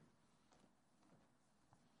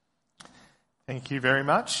Thank you very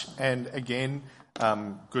much. And again,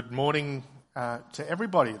 good morning to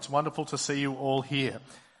everybody. It's wonderful to see you all here.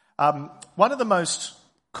 One of the most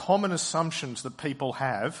common assumptions that people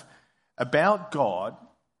have about God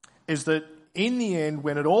is that in the end,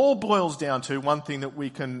 when it all boils down to one thing that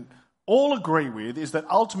we can all agree with, is that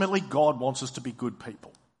ultimately God wants us to be good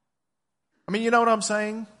people. I mean, you know what I'm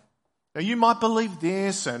saying? Now, you might believe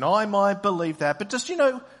this and I might believe that, but just,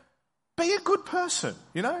 be a good person,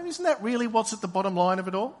 Isn't that really what's at the bottom line of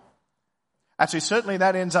it all? Actually, certainly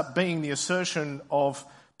that ends up being the assertion of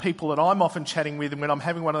people that I'm often chatting with when I'm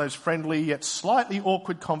having one of those friendly yet slightly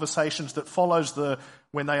awkward conversations that follows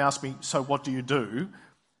when they ask me, so what do you do?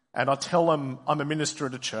 And I tell them I'm a minister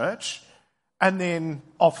at a church, and then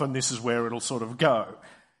often this is where it'll sort of go.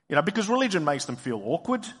 Because religion makes them feel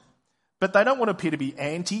awkward, but they don't want to appear to be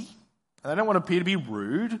anti, they don't want to appear to be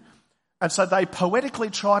rude, and so they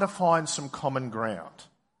poetically try to find some common ground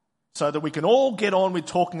so that we can all get on with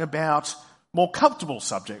talking about more comfortable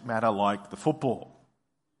subject matter like the football.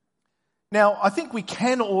 Now, I think we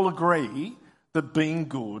can all agree that being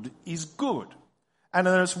good is good and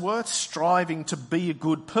that it's worth striving to be a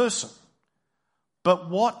good person. But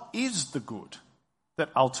what is the good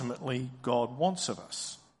that ultimately God wants of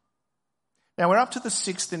us? Now, we're up to the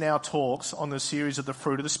sixth in our talks on the series of the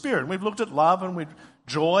fruit of the Spirit. We've looked at love and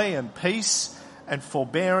joy and peace and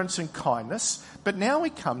forbearance and kindness, but now we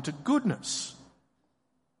come to goodness.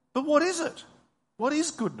 But what is it? What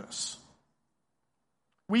is goodness?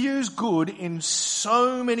 We use good in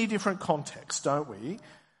so many different contexts, don't we,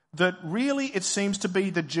 that really it seems to be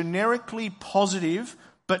the generically positive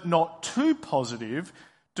but not too positive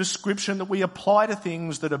description that we apply to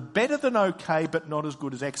things that are better than okay but not as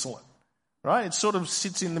good as excellent. Right? It sort of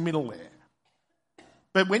sits in the middle there.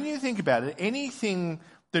 But when you think about it, anything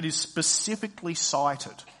that is specifically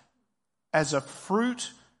cited as a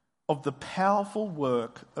fruit of the powerful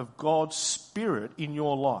work of God's Spirit in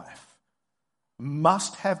your life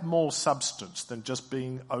must have more substance than just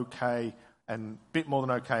being okay and a bit more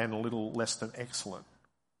than okay and a little less than excellent.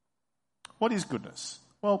 What is goodness?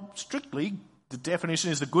 Well, strictly, the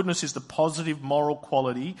definition is that goodness is the positive moral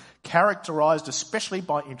quality characterised especially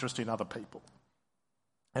by interest in other people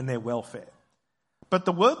and their welfare. But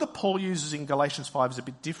the word that Paul uses in Galatians 5 is a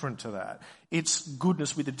bit different to that. It's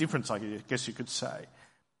goodness with a difference, I guess you could say.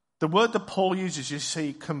 The word that Paul uses, you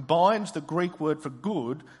see, combines the Greek word for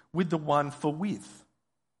good with the one for with.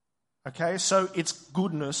 Okay, so it's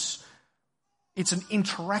goodness. It's an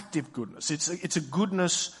interactive goodness. It's a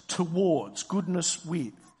goodness towards, goodness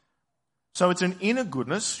with. So it's an inner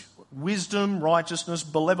goodness, wisdom, righteousness,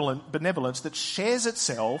 benevolence that shares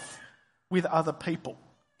itself with other people.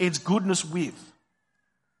 It's goodness with.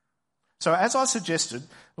 So as I suggested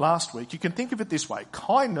last week, you can think of it this way.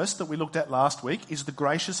 Kindness that we looked at last week is the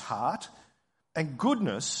gracious heart, and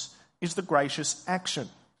goodness is the gracious action.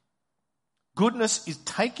 Goodness is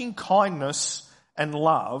taking kindness and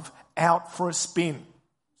love out for a spin,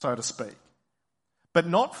 so to speak, but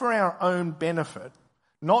not for our own benefit,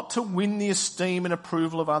 not to win the esteem and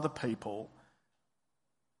approval of other people,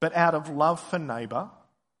 but out of love for neighbour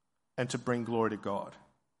and to bring glory to God.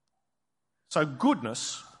 So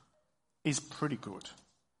goodness is pretty good.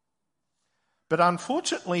 But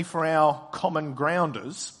unfortunately for our common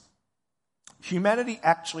grounders, humanity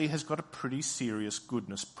actually has got a pretty serious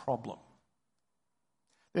goodness problem.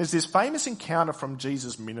 There's this famous encounter from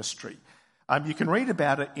Jesus' ministry. You can read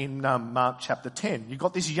about it in Mark chapter 10. You've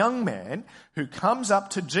got this young man who comes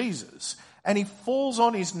up to Jesus and he falls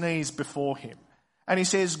on his knees before him. And he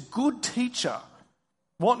says, "Good teacher,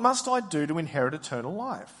 what must I do to inherit eternal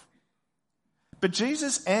life?" But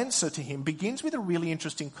Jesus' answer to him begins with a really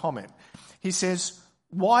interesting comment. He says,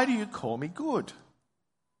 "Why do you call me good?"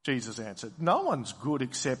 Jesus answered, "No one's good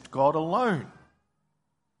except God alone."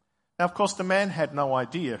 Now, of course, the man had no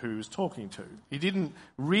idea who he was talking to. He didn't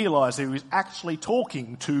realise he was actually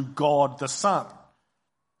talking to God the Son,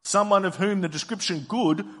 someone of whom the description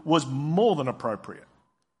good was more than appropriate.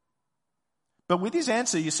 But with his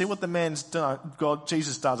answer, you see what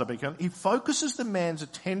Jesus does. He focuses the man's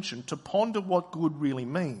attention to ponder what good really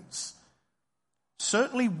means.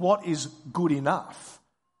 Certainly what is good enough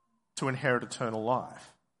to inherit eternal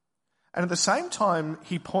life. And at the same time,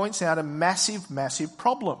 he points out a massive, massive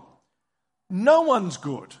problem. No one's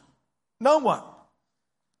good. No one.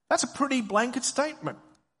 That's a pretty blanket statement.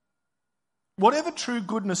 Whatever true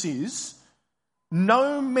goodness is,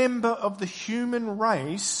 no member of the human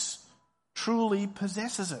race truly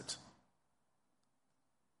possesses it.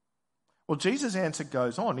 Well, Jesus' answer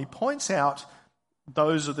goes on. He points out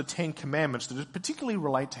those are the 10 Commandments that particularly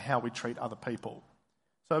relate to how we treat other people.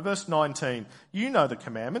 So verse 19, you know the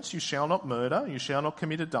commandments. You shall not murder, you shall not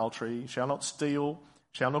commit adultery, you shall not steal,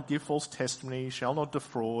 shall not give false testimony, shall not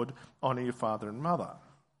defraud, honour your father and mother.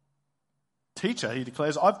 Teacher, he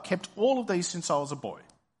declares, I've kept all of these since I was a boy.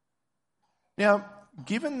 Now,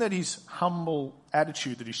 given that his humble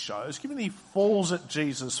attitude that he shows, given that he falls at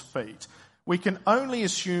Jesus' feet, we can only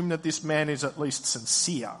assume that this man is at least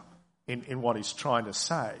sincere in what he's trying to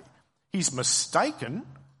say. He's mistaken,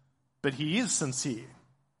 but he is sincere.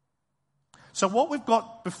 So what we've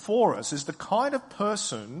got before us is the kind of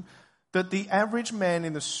person that the average man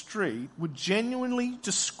in the street would genuinely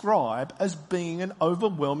describe as being an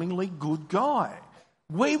overwhelmingly good guy.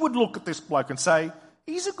 We would look at this bloke and say,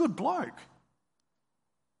 he's a good bloke.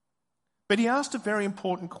 But he asked a very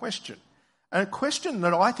important question, and a question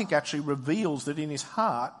that I think actually reveals that in his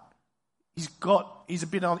heart he's a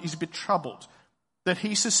bit troubled, that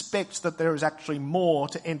he suspects that there is actually more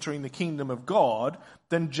to entering the kingdom of God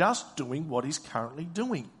than just doing what he's currently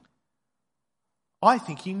doing. I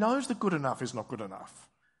think he knows that good enough is not good enough.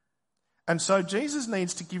 And so Jesus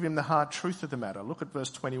needs to give him the hard truth of the matter. Look at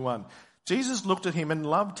verse 21. Jesus looked at him and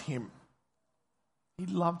loved him. He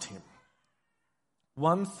loved him.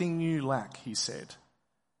 One thing you lack, he said.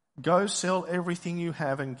 Go sell everything you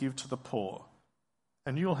have and give to the poor,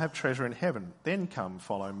 and you'll have treasure in heaven. Then come,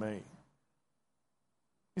 follow me.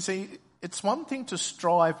 You see, it's one thing to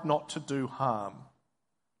strive not to do harm,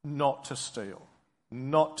 not to steal,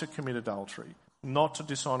 not to commit adultery, not to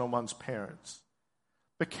dishonour one's parents.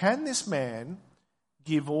 But can this man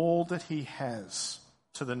give all that he has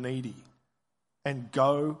to the needy and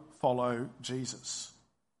go follow Jesus?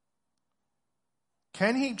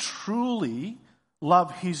 Can he truly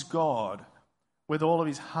love his God with all of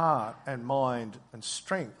his heart and mind and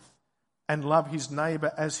strength and love his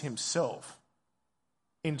neighbour as himself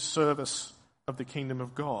in service of the kingdom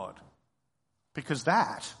of God? Because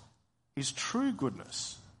that is true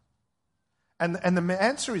goodness. And the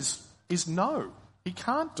answer is no. He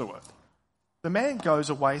can't do it. The man goes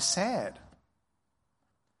away sad.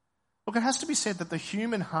 Look, it has to be said that the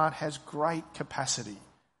human heart has great capacity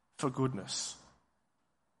for goodness.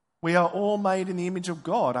 We are all made in the image of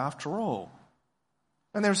God, after all.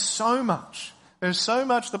 And there's so much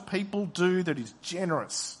that people do that is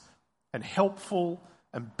generous and helpful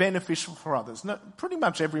and beneficial for others. No, pretty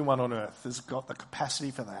much everyone on earth has got the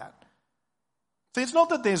capacity for that. See, it's not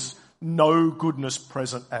that there's no goodness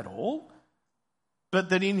present at all, but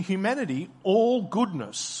that in humanity, all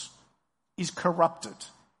goodness is corrupted.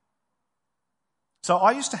 So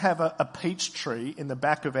I used to have a peach tree in the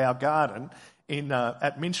back of our garden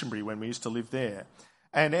at Minchinbury when we used to live there.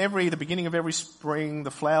 And the beginning of every spring,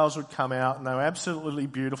 the flowers would come out and they were absolutely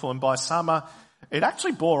beautiful. And by summer, it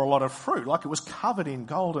actually bore a lot of fruit, like it was covered in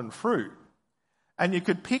golden fruit. And you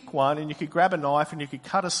could pick one and you could grab a knife and you could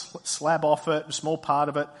cut a slab off it, a small part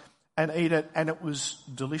of it, and eat it, and it was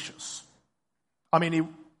delicious. I mean,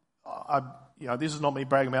 this is not me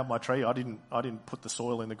bragging about my tree. I didn't put the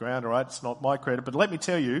soil in the ground, all right? It's not my credit. But let me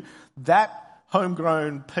tell you, that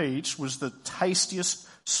homegrown peach was the tastiest,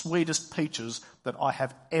 sweetest peaches that I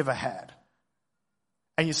have ever had.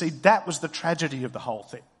 And you see, that was the tragedy of the whole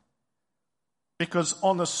thing. Because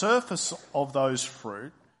on the surface of those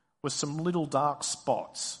fruit was some little dark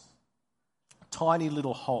spots, tiny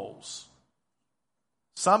little holes.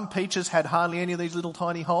 Some peaches had hardly any of these little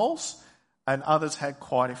tiny holes, and others had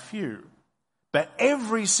quite a few. But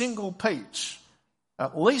every single peach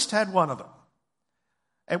at least had one of them.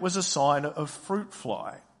 It was a sign of fruit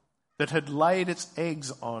fly that had laid its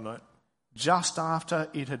eggs on it just after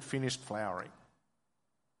it had finished flowering.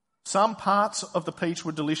 Some parts of the peach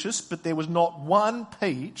were delicious, but there was not one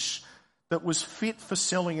peach that was fit for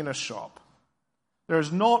selling in a shop. There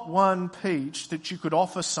is not one peach that you could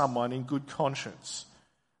offer someone in good conscience.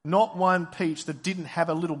 Not one peach that didn't have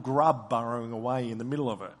a little grub burrowing away in the middle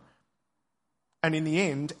of it. And in the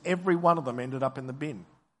end, every one of them ended up in the bin.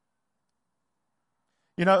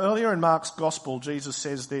 You know, earlier in Mark's Gospel, Jesus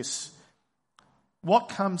says this: what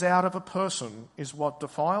comes out of a person is what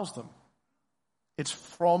defiles them. It's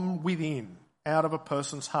from within, out of a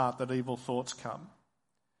person's heart, that evil thoughts come.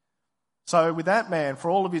 So with that man,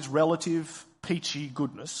 for all of his relative peachy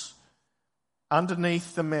goodness,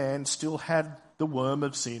 underneath the man still had the worm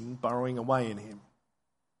of sin burrowing away in him.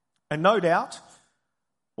 And no doubt,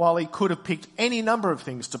 while he could have picked any number of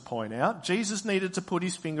things to point out, Jesus needed to put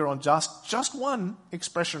his finger on just one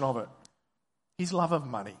expression of it: his love of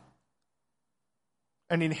money.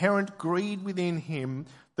 An inherent greed within him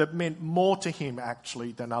that meant more to him,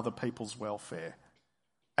 actually, than other people's welfare.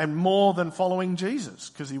 And more than following Jesus,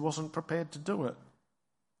 because he wasn't prepared to do it.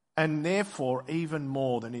 and therefore even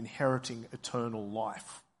more than inheriting eternal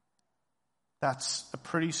life. That's a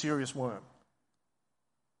pretty serious worm.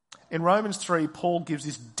 In Romans 3, Paul gives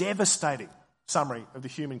this devastating summary of the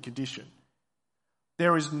human condition.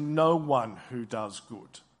 There is no one who does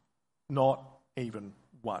good, not even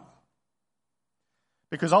one.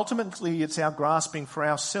 Because ultimately it's our grasping for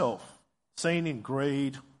ourselves, seen in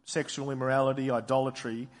greed, sexual immorality,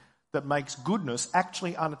 idolatry, that makes goodness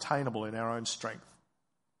actually unattainable in our own strength.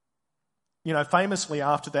 You know, famously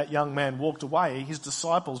after that young man walked away, his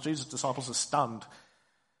disciples, Jesus' disciples, are stunned.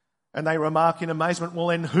 And they remark in amazement, well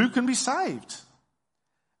then who can be saved?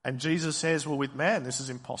 And Jesus says, well with man this is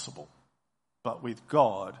impossible, but with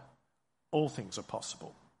God all things are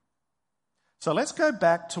possible. So let's go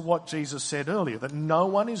back to what Jesus said earlier, that no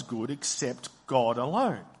one is good except God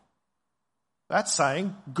alone. That's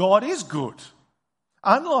saying God is good.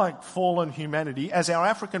 Unlike fallen humanity, as our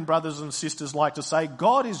African brothers and sisters like to say,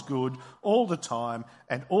 God is good all the time,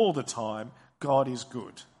 and all the time God is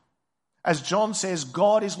good. As John says,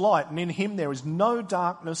 God is light, and in him there is no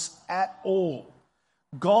darkness at all.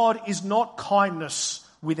 God is not kindness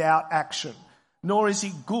without action, nor is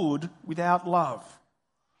he good without love.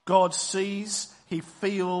 God sees, he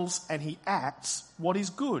feels, and he acts what is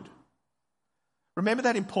good. Remember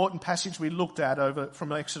that important passage we looked at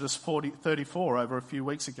from Exodus 34 over a few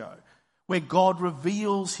weeks ago, where God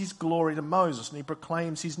reveals his glory to Moses and he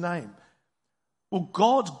proclaims his name. Well,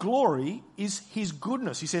 God's glory is his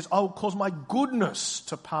goodness. He says, I will cause my goodness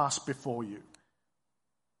to pass before you.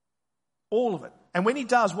 All of it. And when he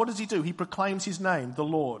does, what does he do? He proclaims his name, the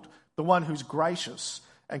Lord, the one who's gracious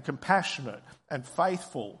and compassionate and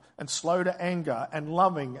faithful and slow to anger and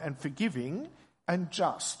loving and forgiving and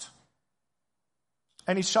just.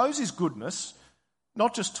 And he shows his goodness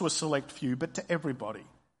not just to a select few, but to everybody.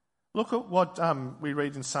 Look at what we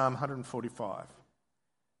read in Psalm 145.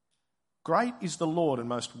 Great is the Lord and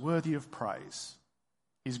most worthy of praise.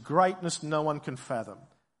 His greatness no one can fathom.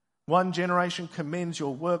 One generation commends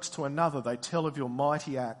your works to another. They tell of your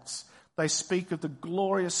mighty acts. They speak of the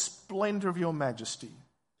glorious splendour of your majesty.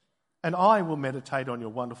 And I will meditate on your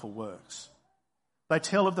wonderful works. They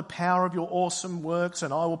tell of the power of your awesome works,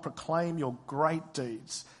 and I will proclaim your great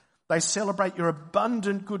deeds. They celebrate your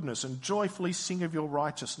abundant goodness and joyfully sing of your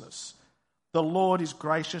righteousness. The Lord is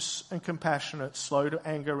gracious and compassionate, slow to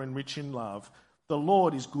anger and rich in love. The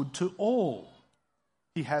Lord is good to all.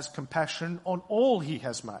 He has compassion on all he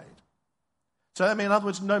has made. So, in other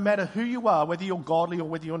words, no matter who you are, whether you're godly or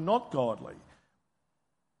whether you're not godly,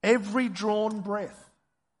 every drawn breath,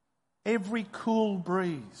 every cool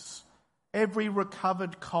breeze, every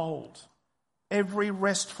recovered cold, every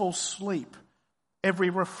restful sleep, every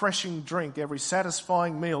refreshing drink, every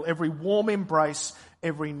satisfying meal, every warm embrace,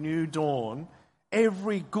 every new dawn,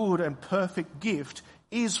 every good and perfect gift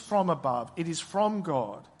is from above. It is from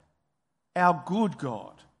God, our good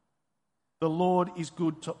God. The Lord is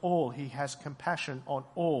good to all. He has compassion on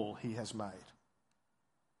all he has made.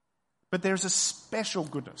 But there's a special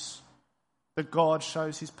goodness that God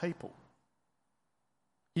shows his people.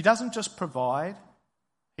 He doesn't just provide,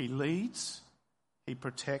 he leads, he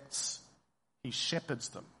protects, he shepherds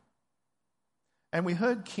them. And we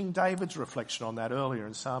heard King David's reflection on that earlier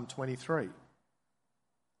in Psalm 23.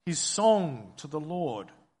 His song to the Lord,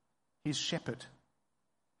 his shepherd,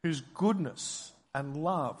 whose goodness and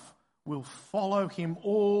love will follow him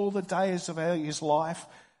all the days of his life,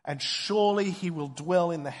 and surely he will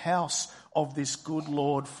dwell in the house of this good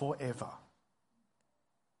Lord forever.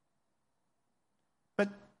 But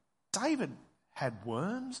David had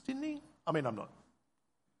worms, didn't he?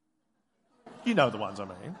 You know the ones I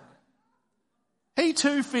mean. He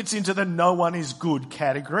too fits into the no one is good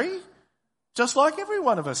category, just like every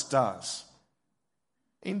one of us does.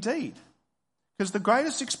 Indeed. Because the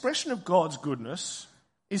greatest expression of God's goodness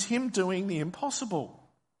is him doing the impossible.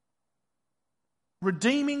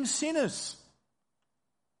 Redeeming sinners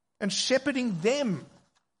and shepherding them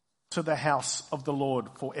to the house of the Lord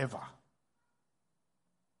forever.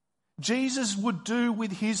 Jesus would do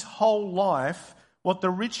with his whole life what the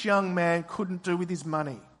rich young man couldn't do with his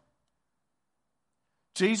money.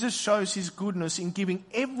 Jesus shows his goodness in giving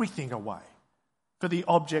everything away for the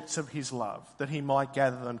objects of his love, that he might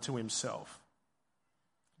gather them to himself.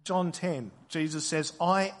 John 10, Jesus says,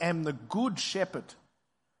 I am the good shepherd.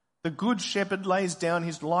 The good shepherd lays down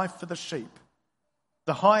his life for the sheep.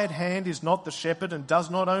 The hired hand is not the shepherd and does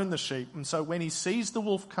not own the sheep, and so when he sees the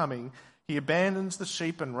wolf coming, he abandons the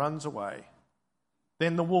sheep and runs away.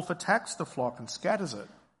 Then the wolf attacks the flock and scatters it.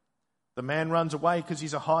 The man runs away because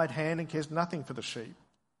he's a hired hand and cares nothing for the sheep.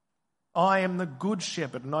 I am the good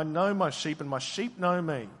shepherd, and I know my sheep, and my sheep know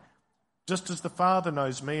me. just as the Father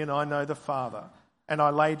knows me and I know the Father, and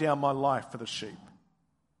I lay down my life for the sheep.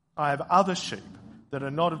 I have other sheep that are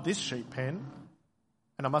not of this sheep pen,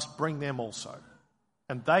 and I must bring them also.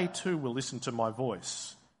 And they too will listen to my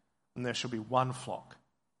voice, and there shall be one flock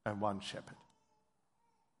and one shepherd.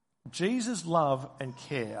 Jesus' love and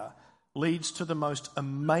care leads to the most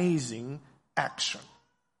amazing action.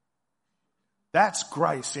 That's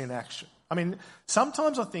grace in action. I mean,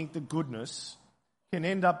 sometimes I think that goodness can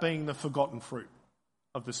end up being the forgotten fruit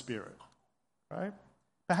of the Spirit, right?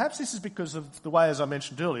 Perhaps this is because of the way, as I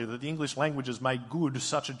mentioned earlier, that the English language has made good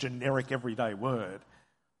such a generic everyday word.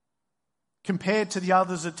 Compared to the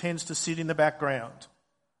others, it tends to sit in the background,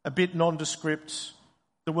 a bit nondescript,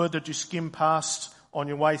 the word that you skim past on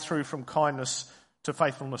your way through from kindness to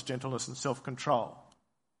faithfulness, gentleness and self-control.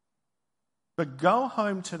 But go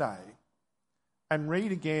home today and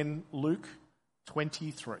read again Luke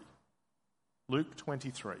 23. Luke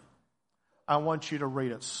 23. I want you to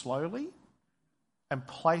read it slowly and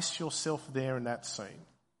place yourself there in that scene.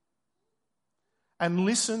 And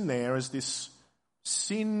listen there as this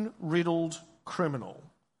sin-riddled criminal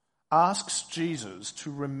asks Jesus to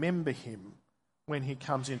remember him when he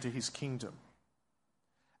comes into his kingdom.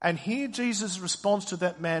 And hear Jesus' response to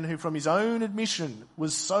that man who, from his own admission,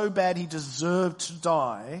 was so bad he deserved to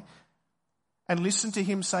die. And listen to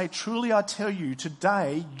him say, "Truly I tell you,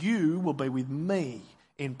 today you will be with me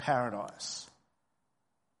in paradise."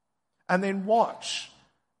 And then watch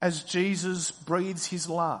as Jesus breathes his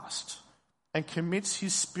last and commits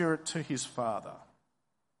his spirit to his Father.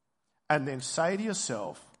 And then say to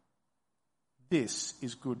yourself, this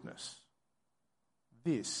is goodness.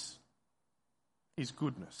 This is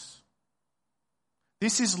goodness.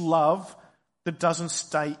 This is love that doesn't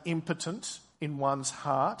stay impotent in one's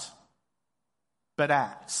heart, but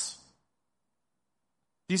acts.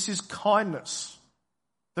 This is kindness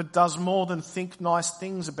that does more than think nice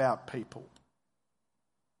things about people.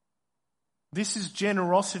 This is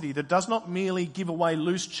generosity that does not merely give away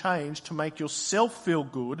loose change to make yourself feel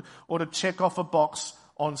good or to check off a box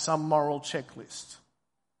on some moral checklist.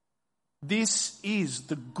 This is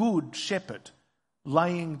the good shepherd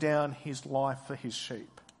laying down his life for his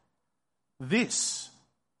sheep. This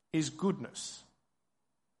is goodness.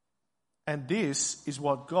 And this is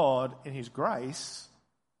what God, in his grace,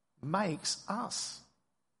 makes us.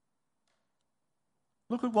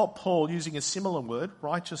 Look at what Paul, using a similar word,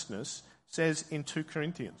 righteousness, says in 2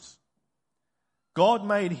 Corinthians. God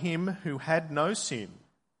made him who had no sin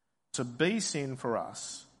to be sin for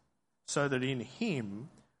us, so that in him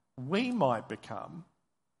we might become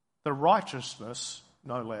the righteousness,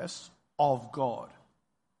 no less, of God.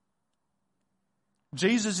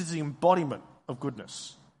 Jesus is the embodiment of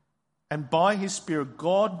goodness. And by his Spirit,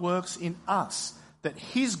 God works in us that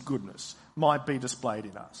his goodness might be displayed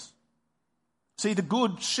in us. See, the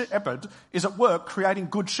good shepherd is at work creating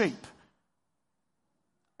good sheep.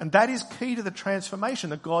 And that is key to the transformation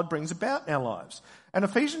that God brings about in our lives. And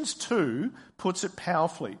Ephesians 2 puts it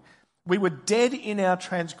powerfully. We were dead in our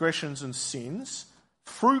transgressions and sins,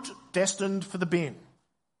 fruit destined for the bin.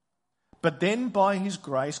 But then by his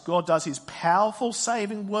grace, God does his powerful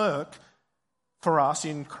saving work for us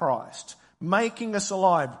in Christ, making us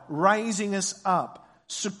alive, raising us up,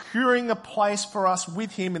 securing a place for us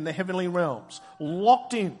with him in the heavenly realms,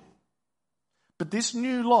 locked in. But this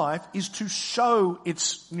new life is to show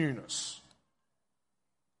its newness.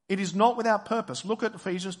 It is not without purpose. Look at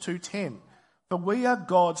Ephesians 2:10. For we are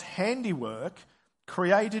God's handiwork,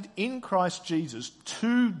 created in Christ Jesus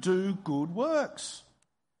to do good works,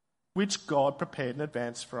 which God prepared in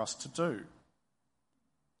advance for us to do.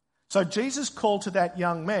 So Jesus called to that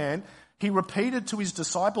young man. He repeated to his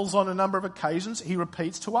disciples on a number of occasions. He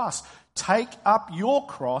repeats to us, take up your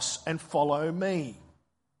cross and follow me.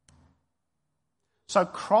 So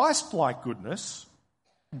Christ-like goodness,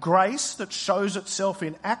 grace that shows itself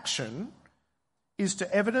in action, is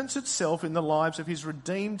to evidence itself in the lives of his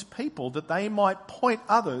redeemed people that they might point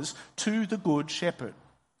others to the good shepherd.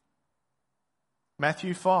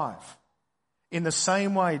 Matthew 5. In the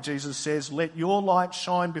same way, Jesus says, let your light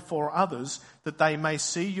shine before others that they may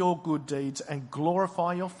see your good deeds and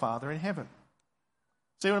glorify your Father in heaven.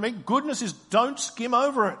 See what I mean? Goodness is, don't skim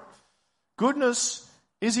over it. Goodness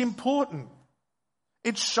is important.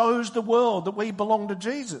 It shows the world that we belong to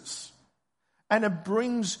Jesus. And it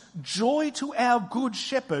brings joy to our good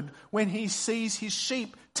shepherd when he sees his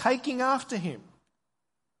sheep taking after him.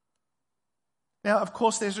 Now, of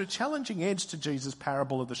course, there's a challenging edge to Jesus'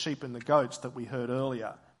 parable of the sheep and the goats that we heard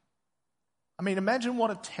earlier. I mean, imagine what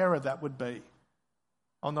a terror that would be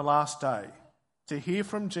on the last day to hear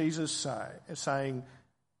from Jesus saying,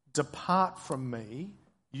 depart from me,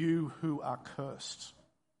 you who are cursed.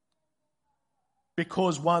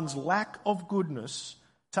 Because one's lack of goodness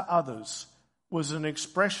to others was an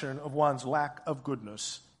expression of one's lack of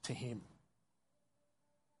goodness to him.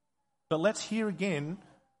 But let's hear again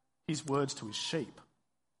his words to his sheep.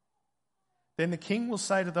 Then the king will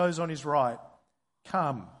say to those on his right,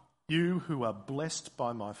 "Come, you who are blessed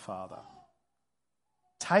by my Father.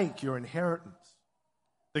 Take your inheritance,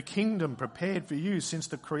 the kingdom prepared for you since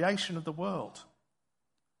the creation of the world.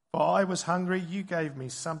 For I was hungry, you gave me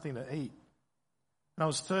something to eat. And I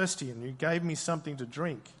was thirsty, and you gave me something to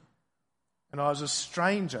drink. And I was a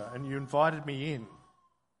stranger, and you invited me in.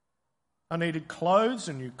 I needed clothes,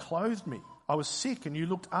 and you clothed me. I was sick, and you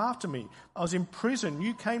looked after me. I was in prison,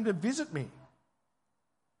 you came to visit me."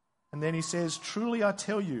 And then he says, "Truly I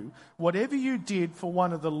tell you, whatever you did for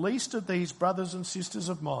one of the least of these brothers and sisters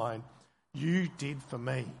of mine, you did for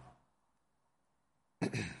me."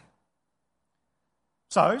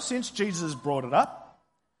 So, since Jesus brought it up,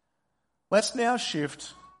 let's now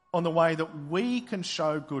shift on the way that we can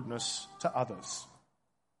show goodness to others.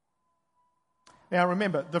 Now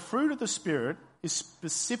remember, the fruit of the Spirit is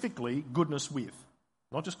specifically goodness with.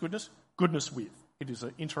 Not just goodness, goodness with. It is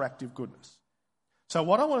an interactive goodness. So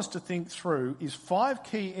what I want us to think through is 5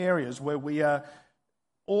 key areas where we are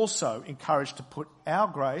also encouraged to put our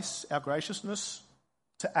grace, our graciousness,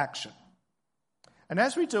 to action. And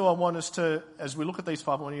as we do, I want us to, as we look at these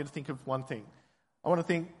 5, I want you to think of one thing. I want to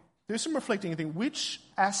think, do some reflecting and think, which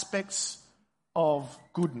aspects of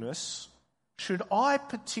goodness should I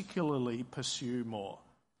particularly pursue more?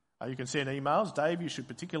 You can send emails. Dave, you should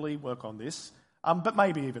particularly work on this. But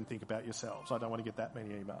maybe even think about yourselves. I don't want to get that many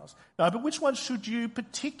emails. No, but which ones should you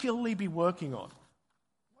particularly be working on?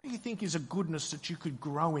 What do you think is a goodness that you could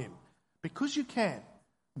grow in? Because you can.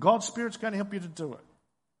 God's Spirit's going to help you to do it.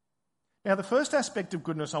 Now, the first aspect of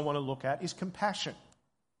goodness I want to look at is compassion.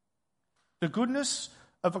 The goodness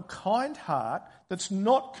of a kind heart that's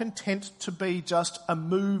not content to be just a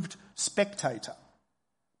moved spectator,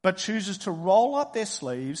 but chooses to roll up their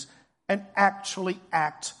sleeves and actually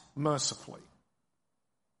act mercifully.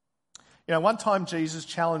 You know, one time Jesus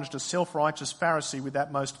challenged a self-righteous Pharisee with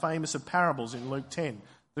that most famous of parables in Luke 10,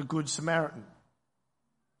 the Good Samaritan.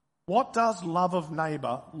 What does love of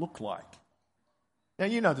neighbour look like? Now,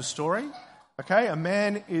 you know the story, okay? A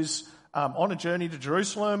man is on a journey to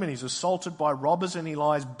Jerusalem and he's assaulted by robbers and he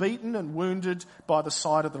lies beaten and wounded by the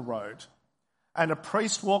side of the road. And a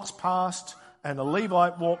priest walks past and a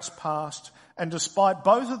Levite walks past, and despite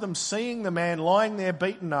both of them seeing the man lying there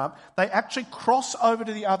beaten up, they actually cross over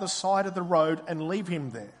to the other side of the road and leave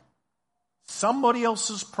him there. Somebody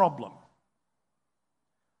else's problem.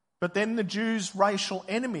 But then the Jews' racial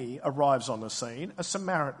enemy arrives on the scene, a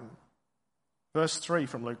Samaritan. Verse 3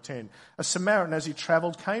 from Luke 10. A Samaritan, as he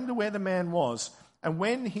travelled, came to where the man was, and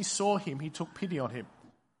when he saw him, he took pity on him.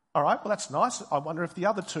 All right, well, that's nice. I wonder if the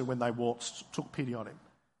other two, when they walked, took pity on him.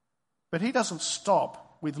 But he doesn't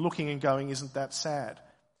stop with looking and going, "Isn't that sad?"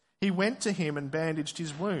 He went to him and bandaged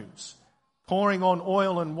his wounds, pouring on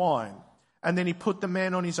oil and wine. And then he put the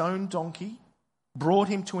man on his own donkey, brought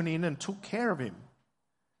him to an inn and took care of him.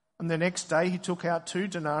 And the next day he took out 2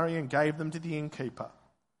 denarii and gave them to the innkeeper.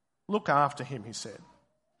 "Look after him," he said,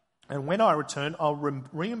 "and when I return, I'll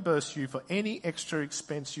reimburse you for any extra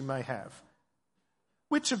expense you may have."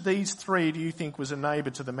 Which of these 3 do you think was a neighbour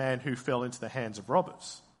to the man who fell into the hands of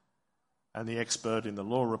robbers? And the expert in the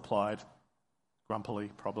law replied, grumpily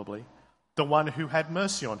probably, "The one who had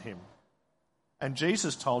mercy on him." And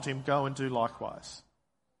Jesus told him, "Go and do likewise."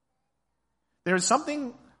 There is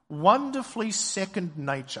something wonderfully second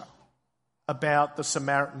nature about the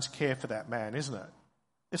Samaritan's care for that man, isn't it?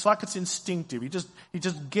 It's like it's instinctive. He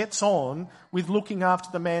just gets on with looking after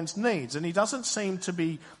the man's needs, and he doesn't seem to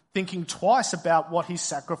be thinking twice about what he's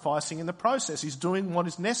sacrificing in the process. He's doing what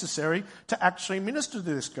is necessary to actually minister to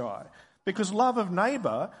this guy. Because love of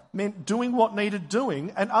neighbour meant doing what needed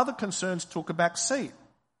doing, and other concerns took a back seat.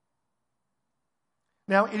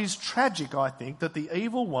 Now, it is tragic, I think, that the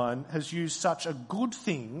evil one has used such a good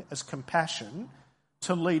thing as compassion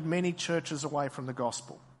to lead many churches away from the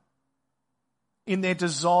gospel. In their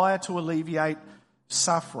desire to alleviate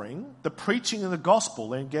suffering, the preaching of the gospel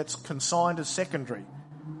then gets consigned as secondary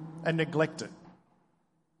and neglected.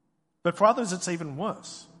 But for others, it's even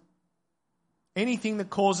worse. Anything that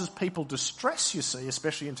causes people distress, you see,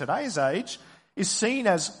 especially in today's age, is seen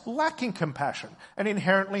as lacking compassion and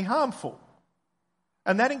inherently harmful.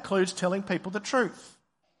 And that includes telling people the truth.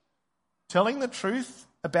 Telling the truth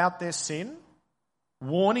about their sin,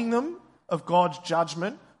 warning them of God's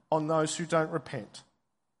judgment on those who don't repent.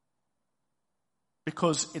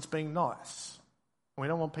 Because it's being nice. We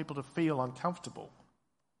don't want people to feel uncomfortable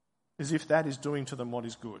as if that is doing to them what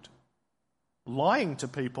is good. Lying to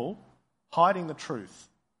people, hiding the truth,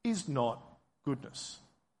 is not goodness.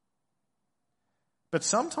 But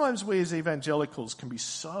sometimes we as evangelicals can be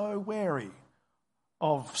so wary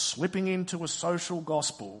of slipping into a social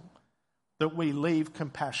gospel that we leave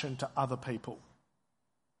compassion to other people.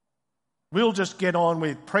 We'll just get on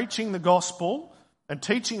with preaching the gospel and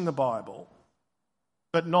teaching the Bible,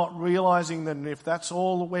 but not realising that if that's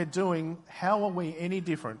all that we're doing, how are we any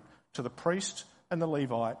different to the priest and the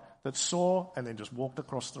Levite that saw and then just walked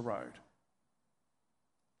across the road,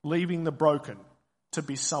 leaving the broken to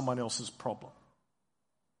be someone else's problem?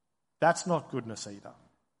 That's not goodness either.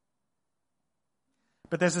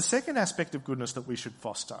 But there's a second aspect of goodness that we should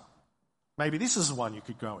foster. Maybe this is the one you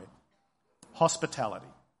could go in. Hospitality.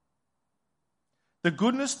 The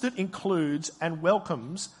goodness that includes and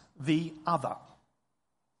welcomes the other,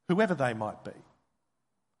 whoever they might be,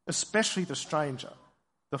 especially the stranger,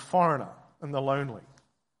 the foreigner and the lonely.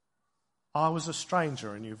 I was a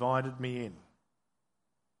stranger and you invited me in.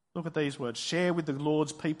 Look at these words. Share with the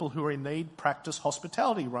Lord's people who are in need. Practice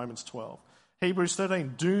hospitality, Romans 12. Hebrews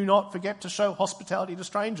 13. Do not forget to show hospitality to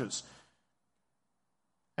strangers.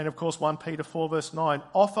 And of course, 1 Peter 4 verse 9.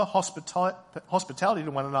 Offer hospitality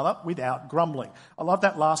to one another without grumbling. I love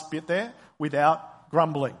that last bit there. Without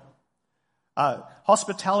grumbling.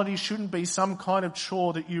 Hospitality shouldn't be some kind of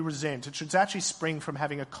chore that you resent. It should actually spring from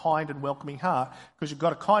having a kind and welcoming heart. Because you've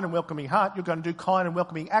got a kind and welcoming heart, you're going to do kind and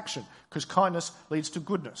welcoming action. Because kindness leads to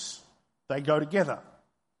goodness. They go together.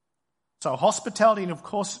 So hospitality, and of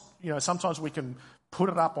course, sometimes we can put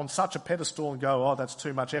it up on such a pedestal and go, oh, that's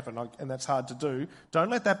too much effort and that's hard to do.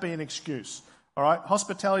 Don't let that be an excuse. All right?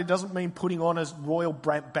 Hospitality doesn't mean putting on a royal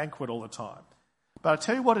banquet all the time. But I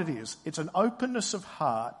tell you what it is. It's an openness of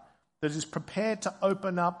heart that is prepared to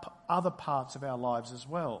open up other parts of our lives as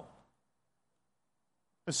well,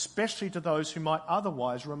 especially to those who might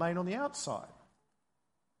otherwise remain on the outside.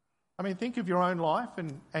 I mean, think of your own life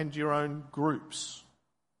and your own groups.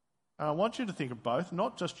 And I want you to think of both,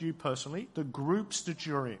 not just you personally, the groups that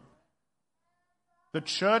you're in, the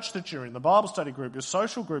church that you're in, the Bible study group, your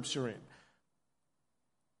social groups you're in.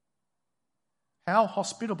 How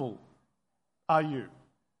hospitable are you?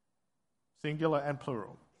 Singular and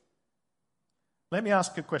plural. Let me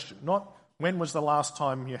ask a question. Not when was the last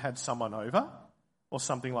time you had someone over or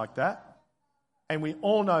something like that. And we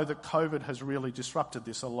all know that COVID has really disrupted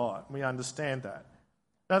this a lot. We understand that.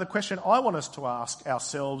 Now, the question I want us to ask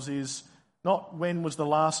ourselves is not when was the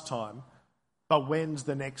last time, but when's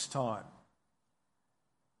the next time?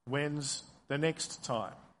 When's the next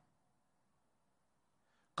time?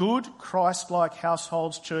 Good Christ-like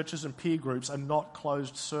households, churches and peer groups are not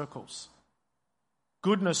closed circles.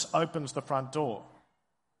 Goodness opens the front door.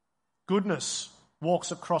 Goodness walks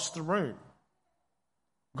across the room.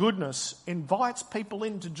 Goodness invites people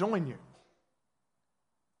in to join you.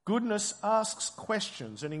 Goodness asks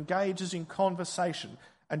questions and engages in conversation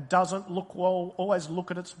and doesn't always look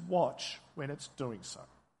at its watch when it's doing so.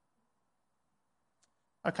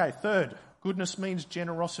 Okay, third, goodness means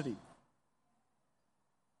generosity.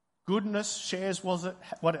 Goodness shares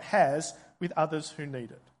what it has with others who need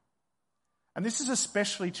it. And this is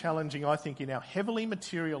especially challenging, I think, in our heavily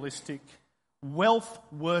materialistic,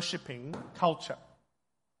 wealth-worshipping culture.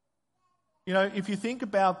 If you think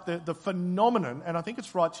about the phenomenon, and I think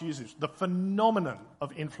it's right to use this, the phenomenon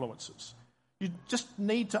of influencers, you just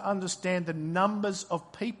need to understand the numbers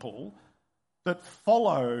of people that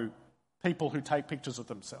follow people who take pictures of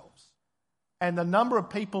themselves, and the number of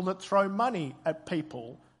people that throw money at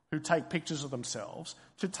people who take pictures of themselves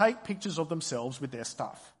to take pictures of themselves with their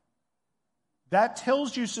stuff. That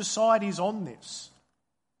tells you society's on this.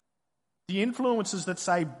 The influencers that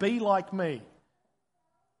say, be like me,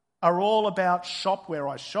 are all about shop where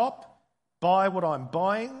I shop, buy what I'm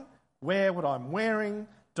buying, wear what I'm wearing,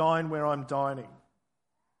 dine where I'm dining.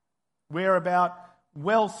 We're about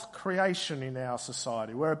wealth creation in our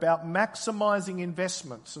society. We're about maximising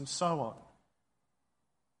investments and so on.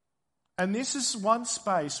 And this is one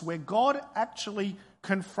space where God actually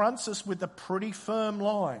confronts us with a pretty firm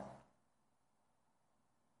line.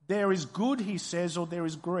 There is good, he says, or there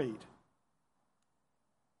is greed.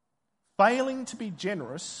 Failing to be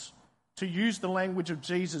generous, to use the language of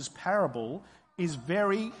Jesus' parable, is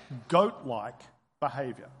very goat-like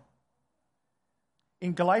behaviour.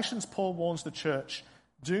 In Galatians, Paul warns the church,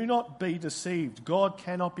 do not be deceived. God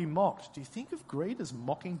cannot be mocked. Do you think of greed as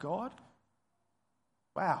mocking God?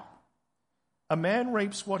 Wow. A man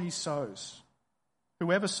reaps what he sows.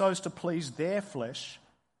 Whoever sows to please their flesh,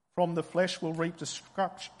 from the flesh will reap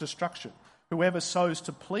destruction. Whoever sows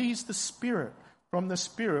to please the Spirit, from the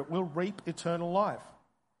Spirit will reap eternal life.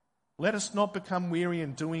 Let us not become weary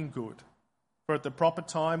in doing good, for at the proper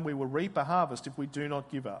time we will reap a harvest if we do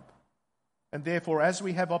not give up. And therefore, as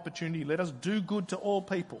we have opportunity, let us do good to all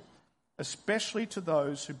people, especially to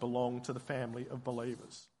those who belong to the family of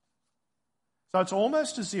believers. So it's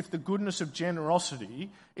almost as if the goodness of generosity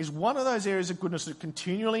is one of those areas of goodness that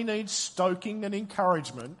continually needs stoking and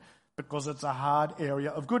encouragement because it's a hard area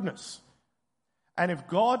of goodness. And if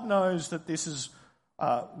God knows that this is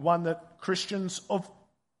one that Christians of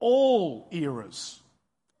all eras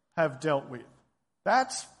have dealt with,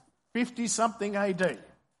 that's 50-something AD.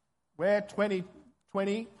 We're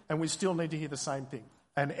 2020 and we still need to hear the same thing.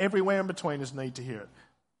 And everywhere in between us need to hear it.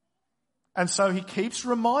 And so he keeps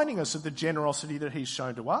reminding us of the generosity that he's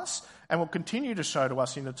shown to us and will continue to show to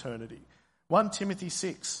us in eternity. 1 Timothy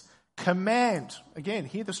 6, command, again,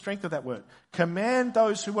 hear the strength of that word, command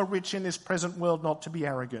those who are rich in this present world not to be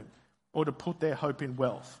arrogant or to put their hope in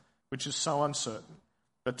wealth, which is so uncertain,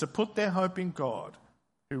 but to put their hope in God,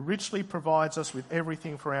 who richly provides us with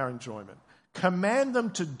everything for our enjoyment. Command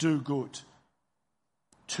them to do good,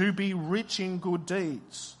 to be rich in good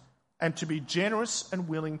deeds, and to be generous and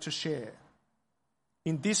willing to share.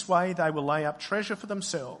 In this way, they will lay up treasure for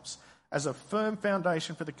themselves as a firm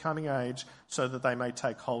foundation for the coming age, so that they may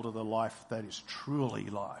take hold of the life that is truly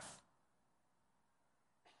life.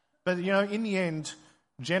 But, in the end,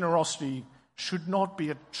 generosity should not be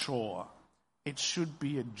a chore. It should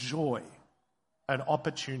be a joy, an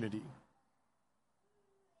opportunity.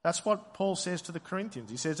 That's what Paul says to the Corinthians.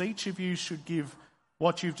 He says, each of you should give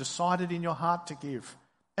what you've decided in your heart to give,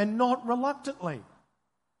 and not reluctantly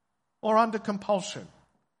or under compulsion,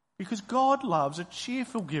 because God loves a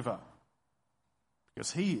cheerful giver,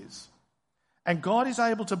 because he is. And God is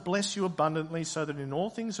able to bless you abundantly, so that in all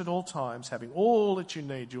things at all times, having all that you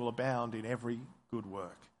need, you will abound in every good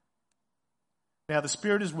work. Now the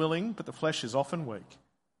spirit is willing, but the flesh is often weak.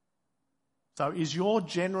 So is your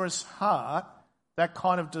generous heart, that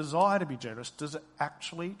kind of desire to be generous, does it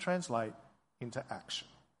actually translate into action?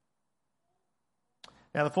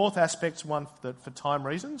 Now the fourth aspect's one that for time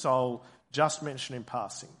reasons I'll just mention in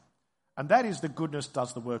passing. And that is that goodness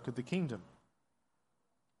does the work of the kingdom.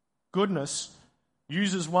 Goodness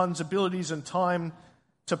uses one's abilities and time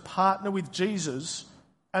to partner with Jesus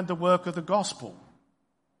and the work of the gospel,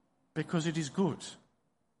 because it is good.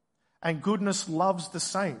 And goodness loves the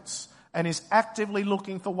saints and is actively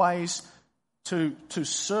looking for ways to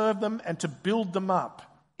serve them and to build them up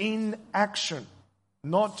in action,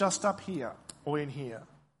 not just up here or in here.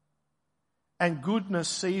 And goodness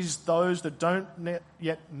sees those that don't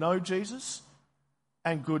yet know Jesus,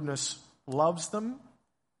 and goodness loves them,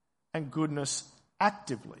 and goodness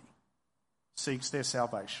actively seeks their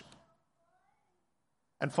salvation.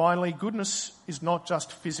 And finally, goodness is not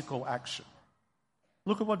just physical action.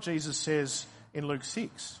 Look at what Jesus says in Luke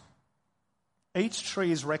 6. Each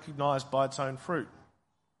tree is recognised by its own fruit.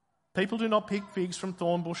 People do not pick figs from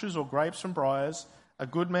thorn bushes or grapes from briars. A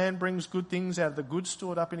good man brings good things out of the good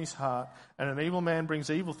stored up in his heart, and an evil man brings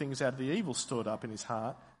evil things out of the evil stored up in his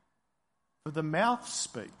heart. For the mouth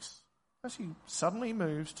speaks. As he suddenly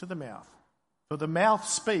moves to the mouth. For the mouth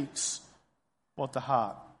speaks what the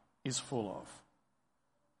heart is full of.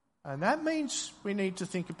 And that means we need to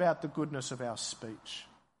think about the goodness of our speech.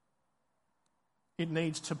 It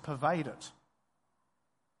needs to pervade it.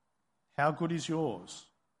 How good is yours?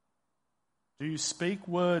 Do you speak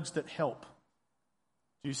words that help?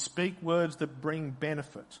 Do you speak words that bring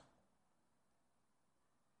benefit?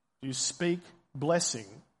 Do you speak blessing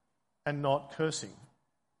and not cursing?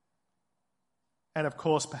 And of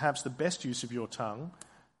course, perhaps the best use of your tongue,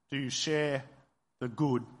 do you share the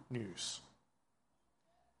good news?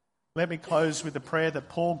 Let me close with the prayer that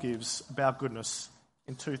Paul gives about goodness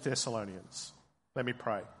in 2 Thessalonians. Let me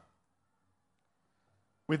pray.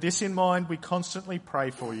 With this in mind, we constantly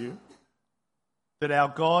pray for you, that our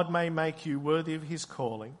God may make you worthy of his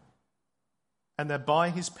calling, and that by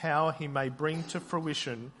his power he may bring to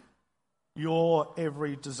fruition your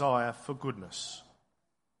every desire for goodness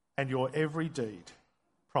and your every deed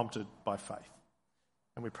prompted by faith.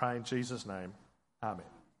 And we pray in Jesus' name. Amen.